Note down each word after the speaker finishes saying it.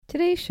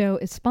Today's show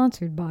is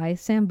sponsored by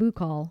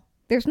Sambucol.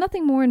 There's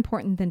nothing more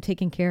important than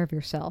taking care of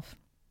yourself.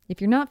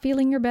 If you're not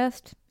feeling your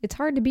best, it's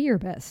hard to be your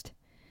best.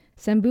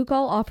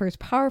 Sambucol offers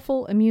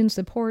powerful immune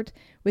support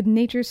with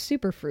nature's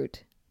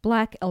superfruit,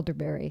 black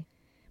elderberry.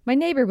 My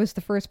neighbor was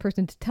the first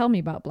person to tell me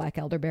about black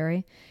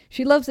elderberry.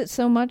 She loves it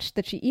so much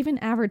that she even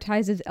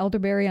advertises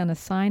elderberry on a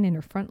sign in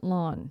her front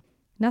lawn.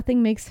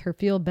 Nothing makes her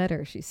feel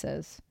better, she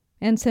says.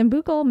 And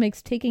Sambucol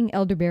makes taking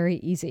elderberry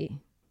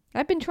easy.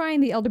 I've been trying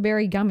the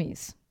elderberry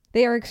gummies.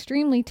 They are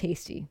extremely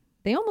tasty.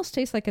 They almost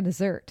taste like a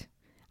dessert.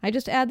 I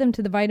just add them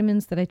to the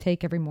vitamins that I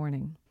take every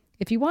morning.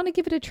 If you want to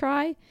give it a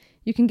try,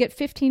 you can get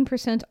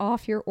 15%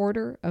 off your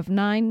order of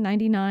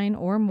 $9.99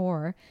 or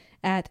more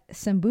at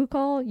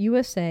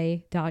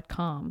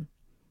sambucolusa.com.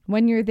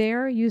 When you're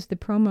there, use the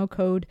promo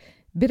code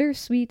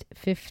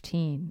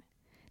Bittersweet15.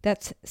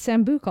 That's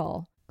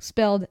Sambucol,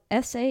 spelled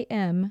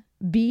Sambucol,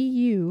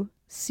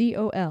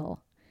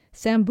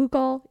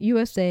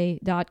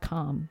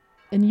 sambucolusa.com,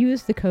 and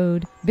use the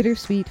code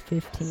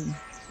Bittersweet15.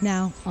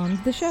 Now, on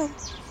to the show.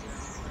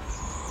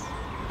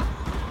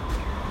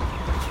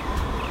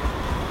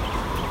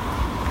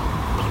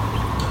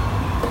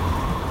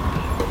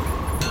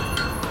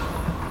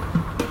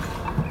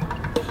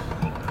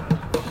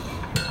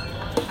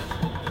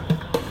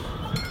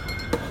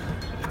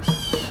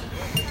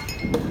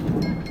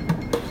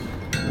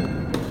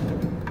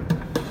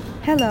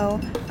 Hello,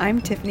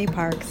 I'm Tiffany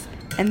Parks,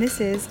 and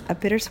this is A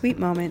Bittersweet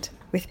Moment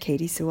with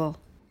Katie Sewell.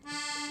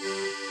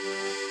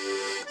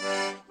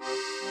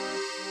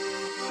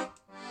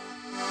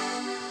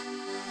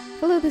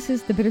 Hello, this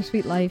is The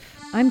Bittersweet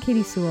Life. I'm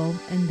Katie Sewell,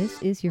 and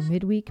this is your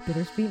midweek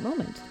Bittersweet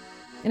Moment.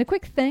 And a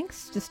quick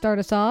thanks to start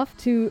us off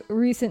to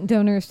recent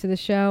donors to the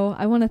show.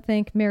 I want to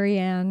thank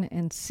Marianne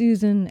and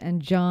Susan and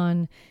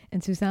John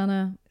and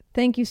Susanna.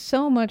 Thank you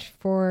so much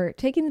for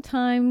taking the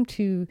time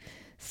to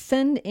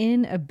send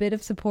in a bit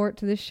of support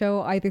to this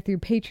show, either through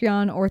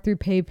Patreon or through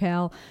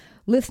PayPal.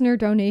 Listener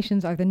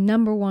donations are the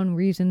number one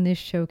reason this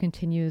show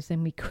continues,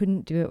 and we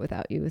couldn't do it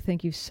without you.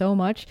 Thank you so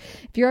much.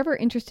 If you're ever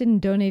interested in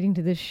donating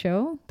to this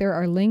show, there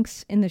are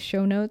links in the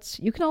show notes.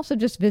 You can also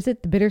just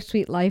visit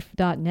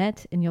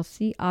thebittersweetlife.net, and you'll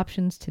see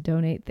options to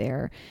donate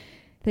there.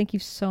 Thank you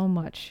so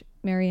much,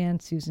 Marianne,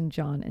 Susan,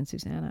 John, and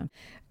Susanna.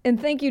 And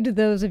thank you to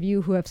those of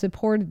you who have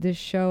supported this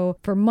show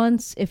for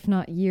months, if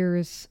not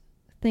years.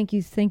 Thank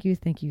you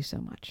so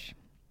much.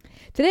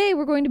 Today,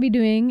 we're going to be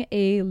doing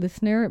a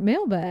listener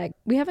mailbag.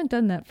 We haven't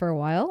done that for a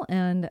while,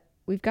 and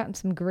we've gotten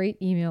some great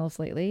emails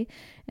lately,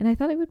 and I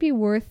thought it would be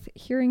worth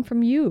hearing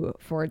from you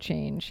for a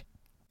change.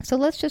 So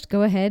let's just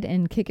go ahead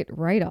and kick it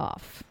right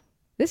off.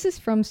 This is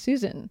from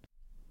Susan.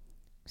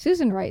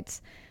 Susan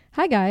writes,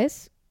 "Hi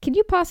guys, can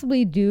you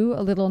possibly do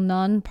a little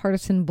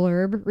nonpartisan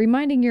blurb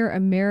reminding your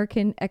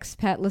American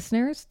expat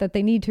listeners that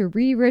they need to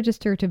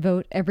re-register to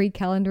vote every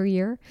calendar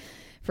year?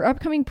 For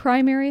upcoming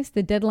primaries,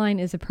 the deadline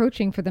is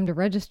approaching for them to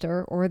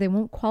register, or they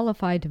won't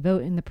qualify to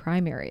vote in the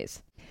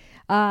primaries."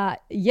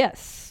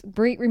 Yes,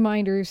 great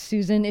reminders,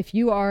 Susan. If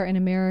you are an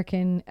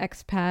American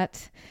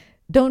expat,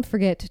 don't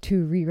forget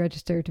to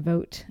re-register to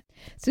vote.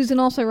 Susan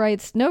also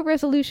writes, "No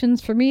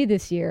resolutions for me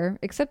this year,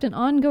 except an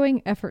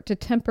ongoing effort to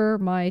temper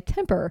my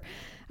temper.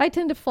 I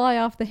tend to fly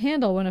off the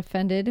handle when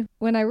offended,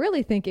 when I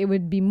really think it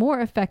would be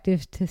more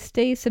effective to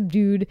stay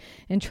subdued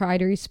and try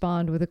to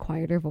respond with a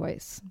quieter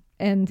voice."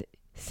 And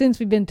since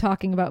we've been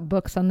talking about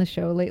books on the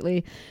show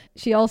lately,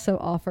 she also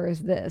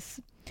offers this.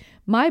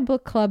 "My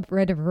book club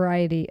read a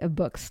variety of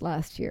books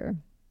last year.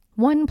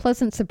 One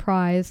pleasant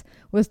surprise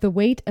was The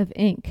Weight of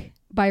Ink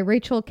by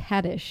Rachel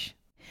Kaddish.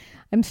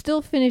 I'm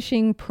still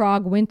finishing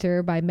Prague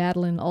Winter by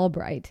Madeleine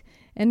Albright.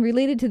 And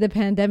related to the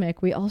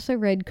pandemic, we also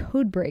read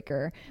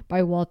Codebreaker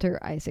by Walter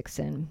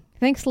Isaacson.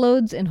 Thanks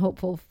loads and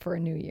hopeful for a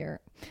new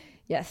year."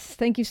 Yes,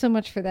 thank you so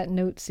much for that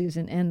note,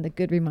 Susan, and the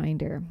good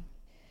reminder.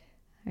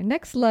 Our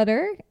next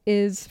letter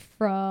is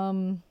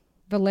from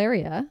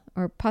Valeria,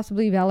 or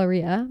possibly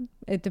Valeria.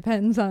 It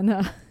depends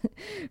on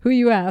who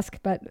you ask,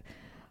 but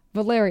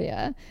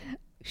Valeria.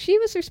 She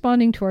was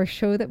responding to our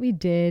show that we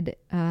did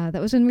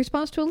that was in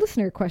response to a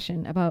listener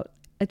question about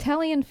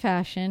Italian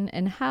fashion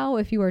and how,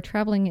 if you are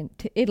traveling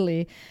to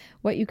Italy,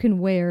 what you can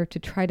wear to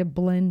try to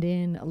blend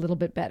in a little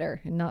bit better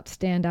and not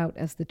stand out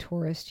as the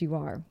tourist you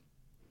are.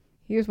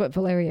 Here's what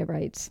Valeria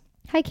writes.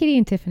 "Hi, Katie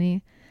and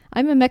Tiffany.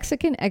 I'm a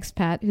Mexican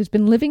expat who's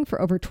been living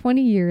for over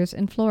 20 years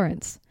in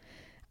Florence.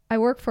 I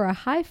work for a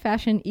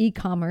high-fashion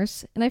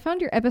e-commerce, and I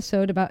found your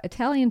episode about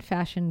Italian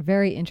fashion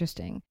very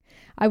interesting.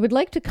 I would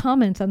like to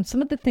comment on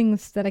some of the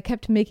things that I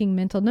kept making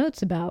mental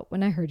notes about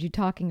when I heard you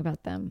talking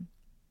about them.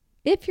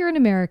 If you're an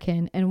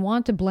American and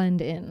want to blend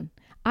in,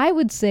 I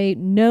would say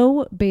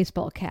no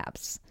baseball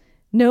caps,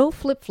 no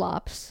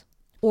flip-flops,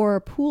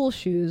 or pool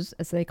shoes,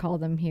 as they call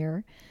them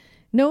here,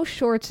 no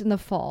shorts in the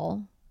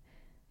fall.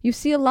 You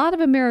see a lot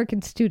of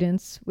American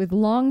students with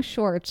long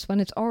shorts when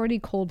it's already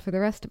cold for the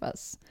rest of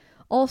us.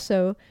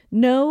 Also,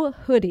 no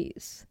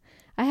hoodies.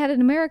 I had an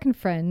American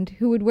friend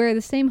who would wear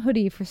the same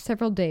hoodie for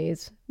several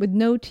days with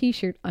no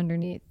t-shirt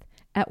underneath.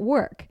 At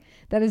work,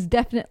 that is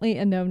definitely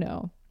a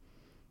no-no.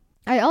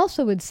 I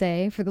also would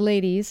say, for the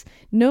ladies,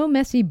 no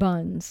messy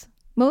buns.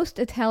 Most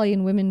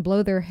Italian women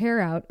blow their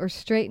hair out or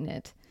straighten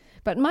it.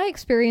 But in my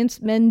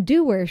experience, men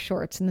do wear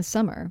shorts in the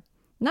summer.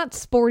 Not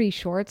sporty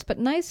shorts, but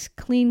nice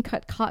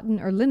clean-cut cotton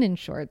or linen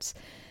shorts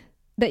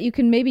that you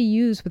can maybe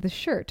use with a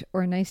shirt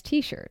or a nice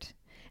t-shirt.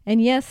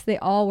 And yes, they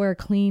all wear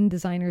clean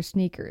designer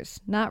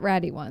sneakers, not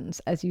ratty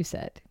ones, as you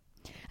said.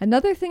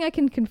 Another thing I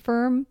can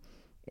confirm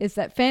is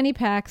that fanny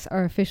packs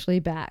are officially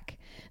back,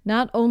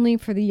 not only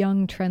for the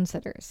young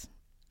trendsetters.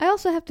 I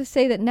also have to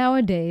say that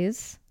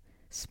nowadays,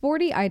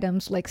 sporty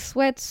items like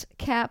sweats,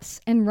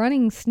 caps, and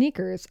running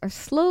sneakers are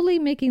slowly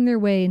making their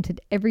way into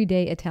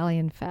everyday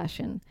Italian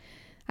fashion.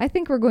 I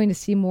think we're going to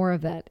see more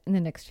of that in the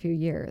next few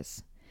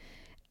years.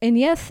 And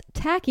yes,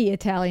 tacky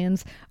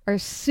Italians are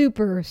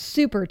super,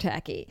 super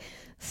tacky.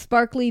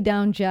 Sparkly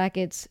down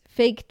jackets,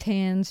 fake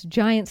tans,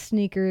 giant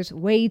sneakers,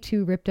 way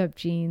too ripped up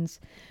jeans.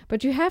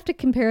 But you have to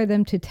compare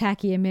them to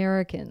tacky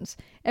Americans.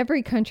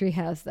 Every country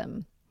has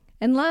them.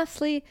 And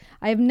lastly,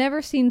 I have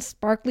never seen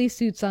sparkly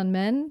suits on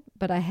men,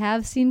 but I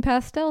have seen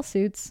pastel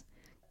suits.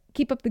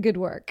 Keep up the good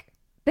work.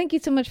 Thank you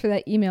so much for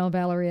that email,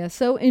 Valeria.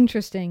 So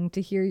interesting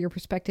to hear your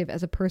perspective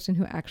as a person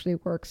who actually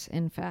works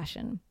in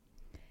fashion.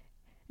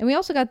 And we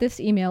also got this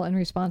email in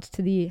response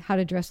to the How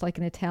to Dress Like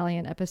an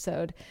Italian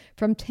episode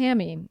from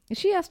Tammy.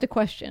 She asked a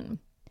question.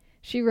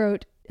 She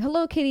wrote,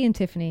 "Hello, Katie and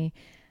Tiffany.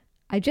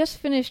 I just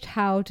finished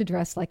How to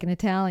Dress Like an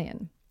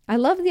Italian. I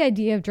love the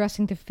idea of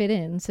dressing to fit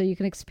in so you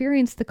can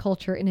experience the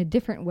culture in a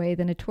different way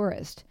than a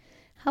tourist.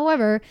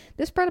 However,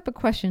 this brought up a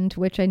question to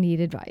which I need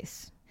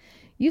advice.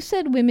 You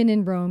said women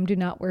in Rome do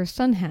not wear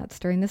sun hats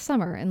during the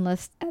summer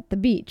unless at the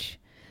beach.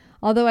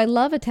 Although I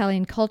love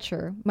Italian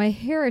culture, my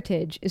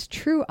heritage is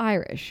true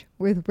Irish,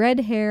 with red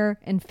hair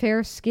and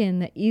fair skin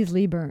that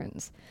easily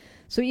burns.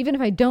 So even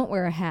if I don't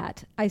wear a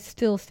hat, I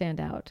still stand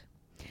out.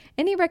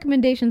 Any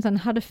recommendations on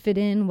how to fit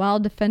in while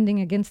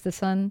defending against the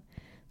sun?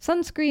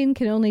 Sunscreen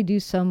can only do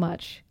so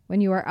much when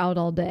you are out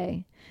all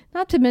day,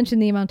 not to mention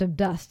the amount of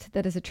dust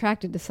that is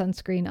attracted to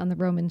sunscreen on the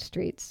Roman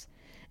streets.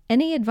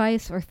 Any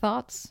advice or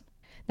thoughts?"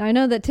 Now, I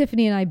know that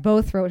Tiffany and I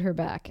both wrote her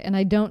back, and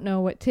I don't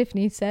know what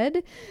Tiffany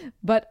said,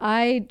 but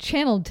I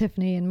channeled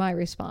Tiffany in my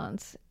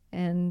response.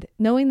 And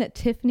knowing that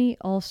Tiffany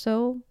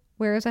also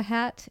wears a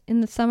hat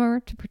in the summer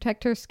to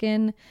protect her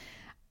skin,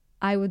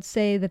 I would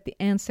say that the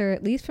answer,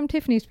 at least from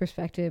Tiffany's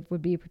perspective,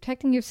 would be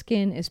protecting your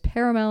skin is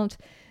paramount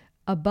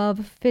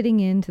above fitting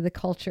into the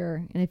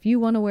culture. And if you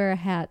want to wear a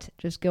hat,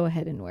 just go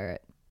ahead and wear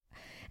it.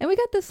 And we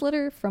got this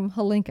letter from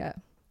Halinka.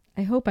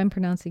 I hope I'm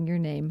pronouncing your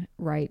name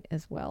right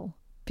as well.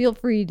 Feel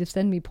free to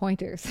send me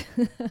pointers.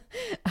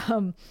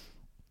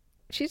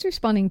 She's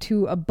responding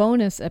to a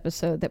bonus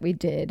episode that we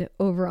did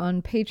over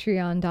on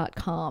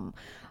patreon.com.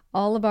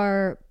 All of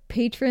our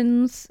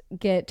patrons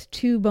get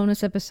 2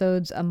 bonus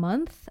episodes a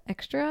month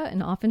extra,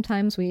 and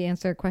oftentimes we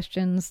answer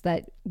questions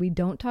that we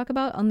don't talk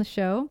about on the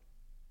show.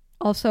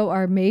 Also,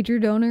 our major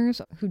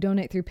donors who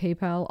donate through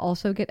PayPal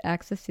also get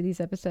access to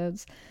these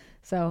episodes.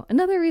 So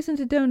another reason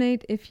to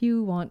donate if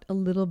you want a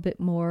little bit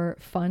more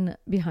fun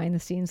behind the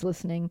scenes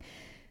listening.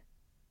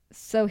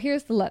 So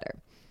here's the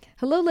letter.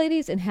 "Hello,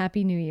 ladies, and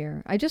Happy New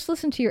Year. I just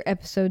listened to your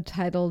episode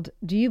titled,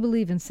 'Do You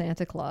Believe in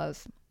Santa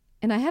Claus?'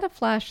 And I had a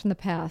flash from the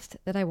past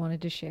that I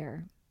wanted to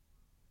share.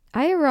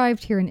 I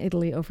arrived here in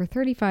Italy over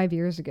 35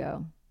 years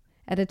ago,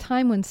 at a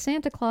time when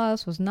Santa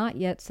Claus was not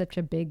yet such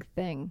a big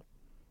thing.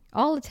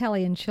 All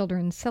Italian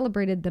children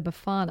celebrated the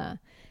Befana,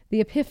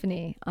 the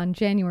Epiphany, on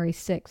January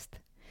 6th.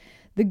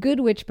 The good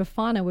witch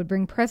Befana would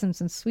bring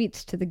presents and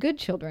sweets to the good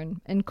children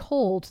and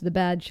coal to the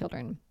bad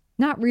children.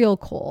 Not real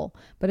coal,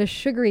 but a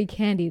sugary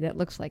candy that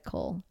looks like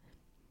coal.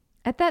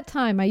 At that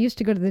time, I used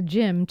to go to the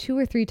gym 2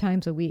 or 3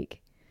 times a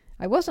week.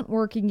 I wasn't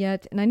working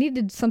yet, and I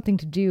needed something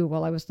to do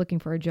while I was looking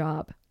for a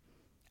job.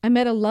 I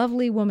met a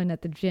lovely woman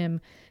at the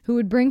gym who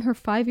would bring her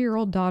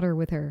 5-year-old daughter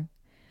with her.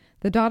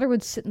 The daughter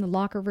would sit in the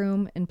locker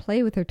room and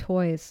play with her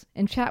toys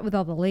and chat with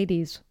all the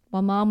ladies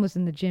while Mom was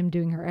in the gym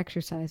doing her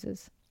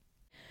exercises.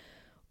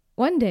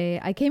 One day,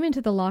 I came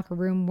into the locker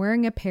room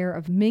wearing a pair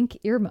of mink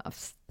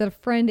earmuffs that a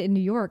friend in New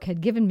York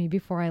had given me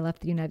before I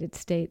left the United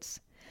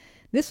States.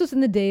 This was in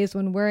the days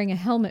when wearing a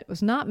helmet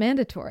was not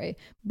mandatory,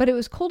 but it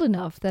was cold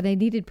enough that I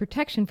needed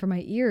protection for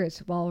my ears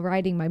while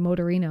riding my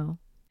motorino.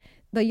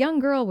 The young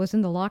girl was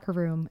in the locker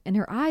room, and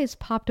her eyes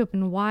popped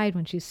open wide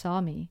when she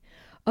saw me.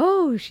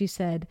 "Oh," she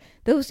said,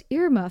 "those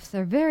earmuffs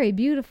are very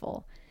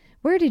beautiful.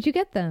 Where did you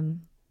get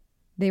them?"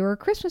 "They were a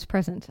Christmas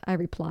present," I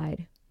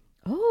replied.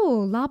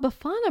 "Oh, La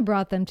Befana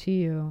brought them to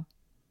you."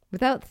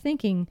 Without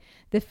thinking,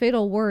 the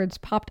fatal words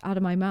popped out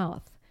of my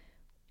mouth.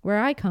 "Where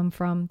I come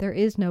from, there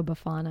is no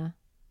Befana."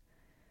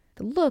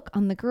 The look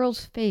on the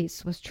girl's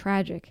face was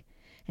tragic,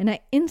 and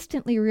I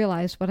instantly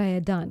realized what I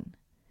had done.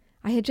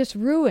 I had just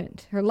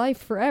ruined her life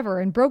forever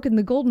and broken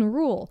the golden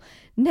rule.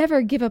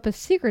 Never give up a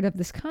secret of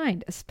this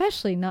kind,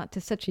 especially not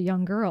to such a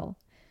young girl.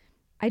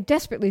 I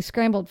desperately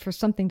scrambled for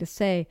something to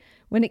say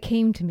when it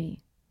came to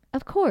me.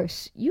 "Of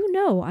course, you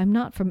know I'm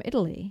not from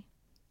Italy.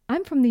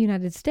 I'm from the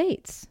United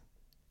States."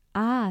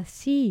 "Ah,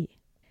 si.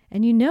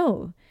 And you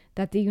know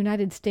that the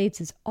United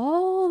States is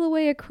all the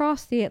way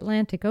across the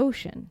Atlantic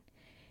Ocean.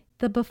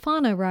 The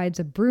Befana rides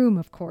a broom,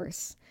 of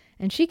course,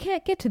 and she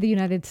can't get to the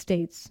United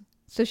States,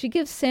 so she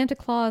gives Santa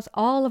Claus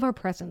all of our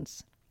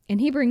presents, and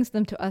he brings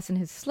them to us in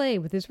his sleigh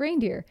with his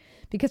reindeer,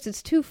 because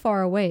it's too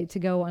far away to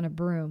go on a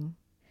broom.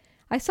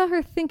 I saw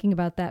her thinking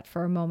about that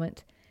for a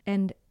moment,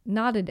 and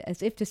nodded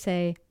as if to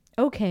say,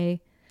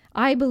 "Okay,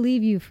 I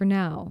believe you for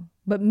now,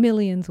 but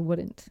millions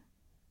wouldn't."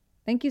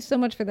 Thank you so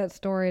much for that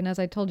story, and as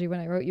I told you when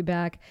I wrote you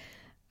back,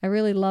 I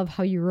really love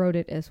how you wrote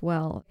it as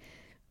well.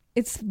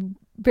 It's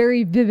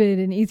very vivid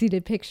and easy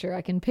to picture.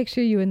 I can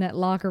picture you in that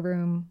locker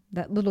room,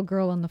 that little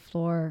girl on the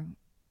floor,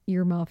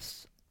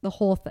 earmuffs, the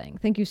whole thing.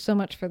 Thank you so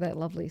much for that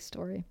lovely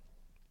story.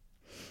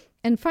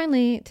 And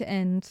finally, to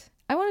end,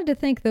 I wanted to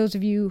thank those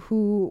of you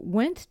who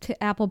went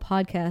to Apple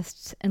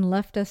Podcasts and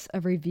left us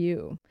a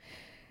review.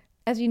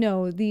 As you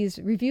know, these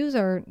reviews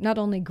are not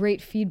only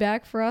great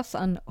feedback for us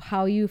on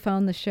how you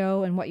found the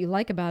show and what you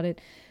like about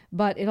it,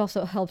 but it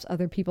also helps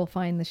other people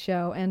find the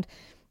show. And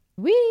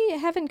we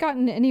haven't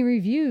gotten any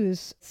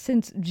reviews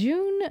since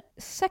June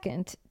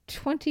 2nd,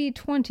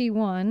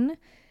 2021,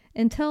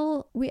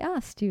 until we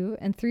asked you,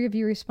 and 3 of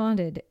you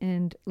responded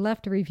and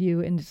left a review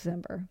in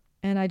December.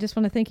 And I just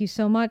want to thank you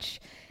so much,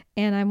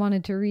 and I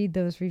wanted to read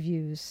those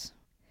reviews.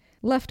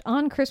 Left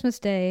on Christmas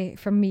Day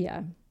from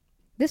Mia.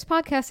 This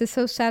podcast is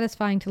so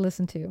satisfying to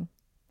listen to.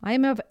 I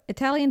am of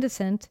Italian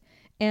descent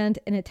and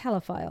an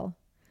Italophile.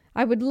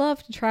 I would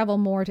love to travel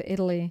more to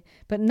Italy,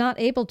 but not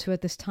able to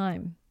at this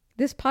time.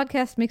 This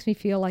podcast makes me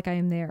feel like I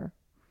am there.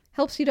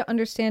 Helps you to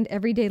understand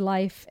everyday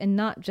life and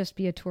not just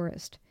be a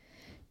tourist.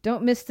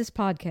 Don't miss this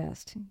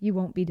podcast. You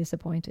won't be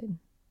disappointed.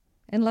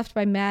 And left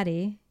by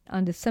Maddie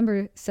on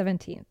December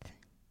 17th.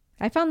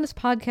 I found this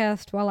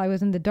podcast while I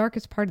was in the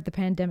darkest part of the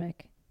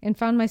pandemic and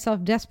found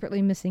myself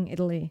desperately missing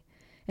Italy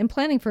and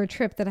planning for a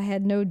trip that I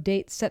had no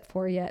date set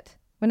for yet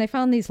when I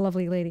found these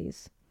lovely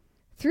ladies.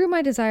 Through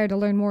my desire to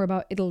learn more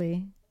about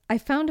Italy, I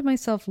found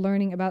myself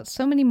learning about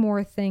so many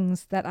more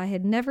things that I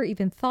had never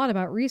even thought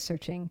about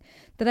researching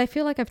that I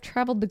feel like I've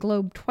traveled the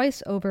globe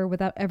twice over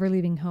without ever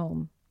leaving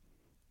home.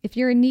 If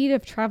you're in need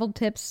of travel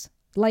tips,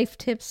 life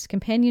tips,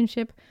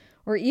 companionship,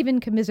 or even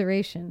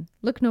commiseration,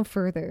 look no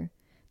further.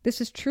 This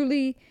is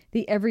truly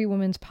the Every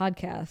Woman's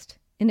podcast,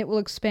 and it will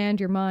expand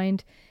your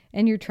mind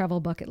and your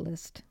travel bucket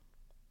list.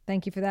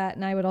 Thank you for that.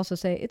 And I would also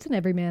say it's an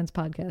every man's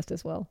podcast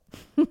as well.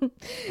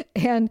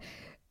 And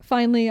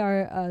finally,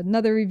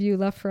 another review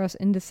left for us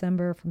in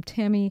December from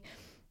Tammy,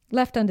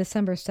 left on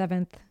December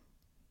 7th.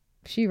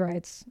 She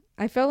writes,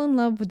 I fell in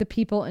love with the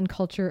people and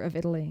culture of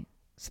Italy.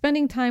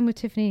 Spending time with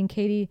Tiffany and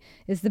Katie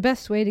is the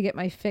best way to get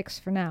my fix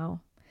for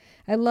now.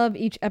 I love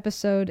each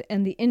episode,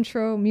 and the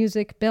intro,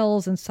 music,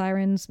 bells, and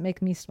sirens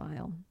make me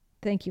smile.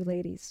 Thank you,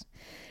 ladies.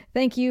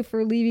 Thank you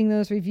for leaving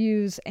those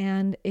reviews.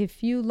 And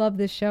if you love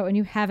this show and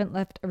you haven't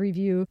left a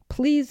review,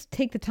 please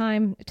take the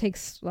time. It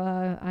takes,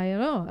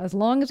 as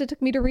long as it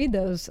took me to read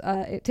those,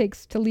 it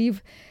takes to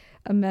leave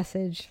a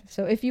message.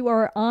 So if you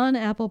are on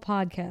Apple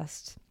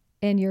Podcasts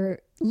and you're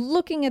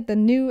looking at the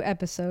new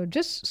episode,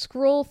 just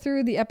scroll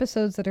through the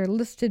episodes that are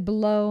listed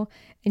below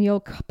and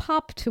you'll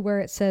pop to where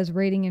it says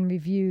rating and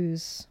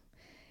reviews.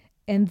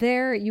 And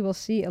there you will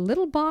see a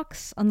little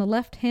box on the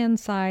left-hand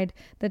side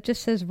that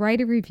just says write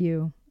a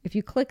review. If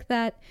you click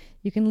that,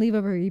 you can leave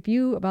a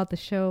review about the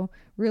show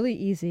really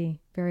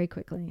easy, very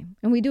quickly.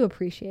 And we do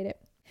appreciate it.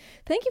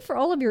 Thank you for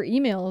all of your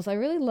emails. I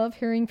really love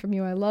hearing from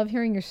you. I love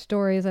hearing your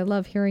stories. I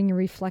love hearing your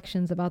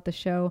reflections about the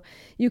show.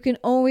 You can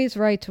always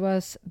write to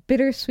us,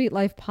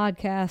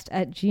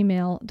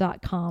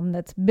 bittersweetlifepodcast@gmail.com.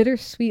 That's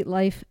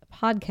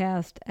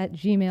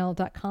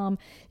bittersweetlifepodcast@gmail.com.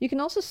 You can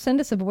also send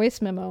us a voice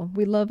memo.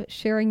 We love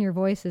sharing your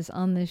voices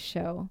on this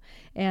show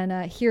and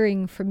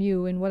hearing from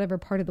you in whatever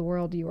part of the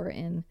world you are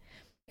in.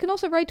 You can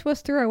also write to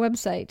us through our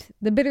website,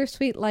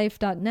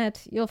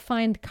 thebittersweetlife.net. You'll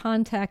find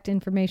contact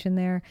information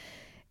there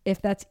if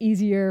that's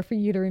easier for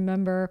you to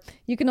remember.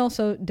 You can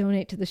also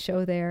donate to the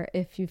show there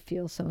if you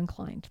feel so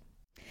inclined.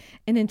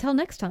 And until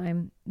next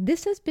time,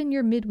 this has been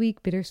your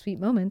midweek Bittersweet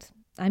Moment.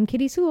 I'm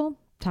Katie Sewell.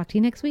 Talk to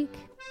you next week.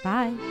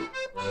 Bye.